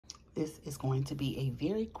This is going to be a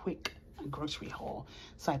very quick grocery haul.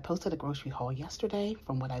 So I posted a grocery haul yesterday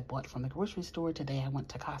from what I bought from the grocery store. Today I went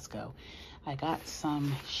to Costco. I got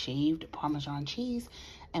some shaved Parmesan cheese,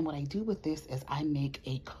 and what I do with this is I make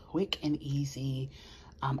a quick and easy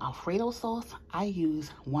Alfredo sauce. I use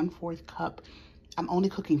 1/4 cup. I'm only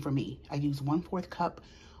cooking for me. I use 1/4 cup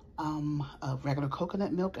of regular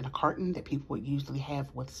coconut milk in a carton that people would usually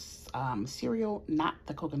have with cereal, not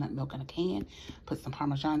the coconut milk in a can. Put some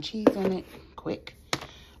Parmesan cheese in it, quick.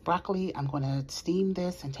 Broccoli, I'm going to steam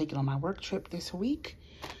this and take it on my work trip this week.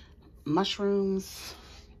 Mushrooms,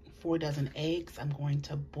 4 dozen eggs. I'm going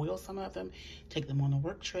to boil some of them, take them on a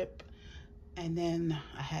work trip. And then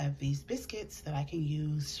I have these biscuits that I can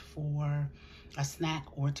use for a snack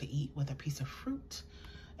or to eat with a piece of fruit.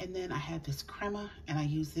 And then I have this crema, and I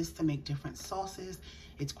use this to make different sauces.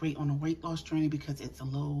 It's great on a weight loss journey because it's a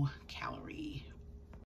low calorie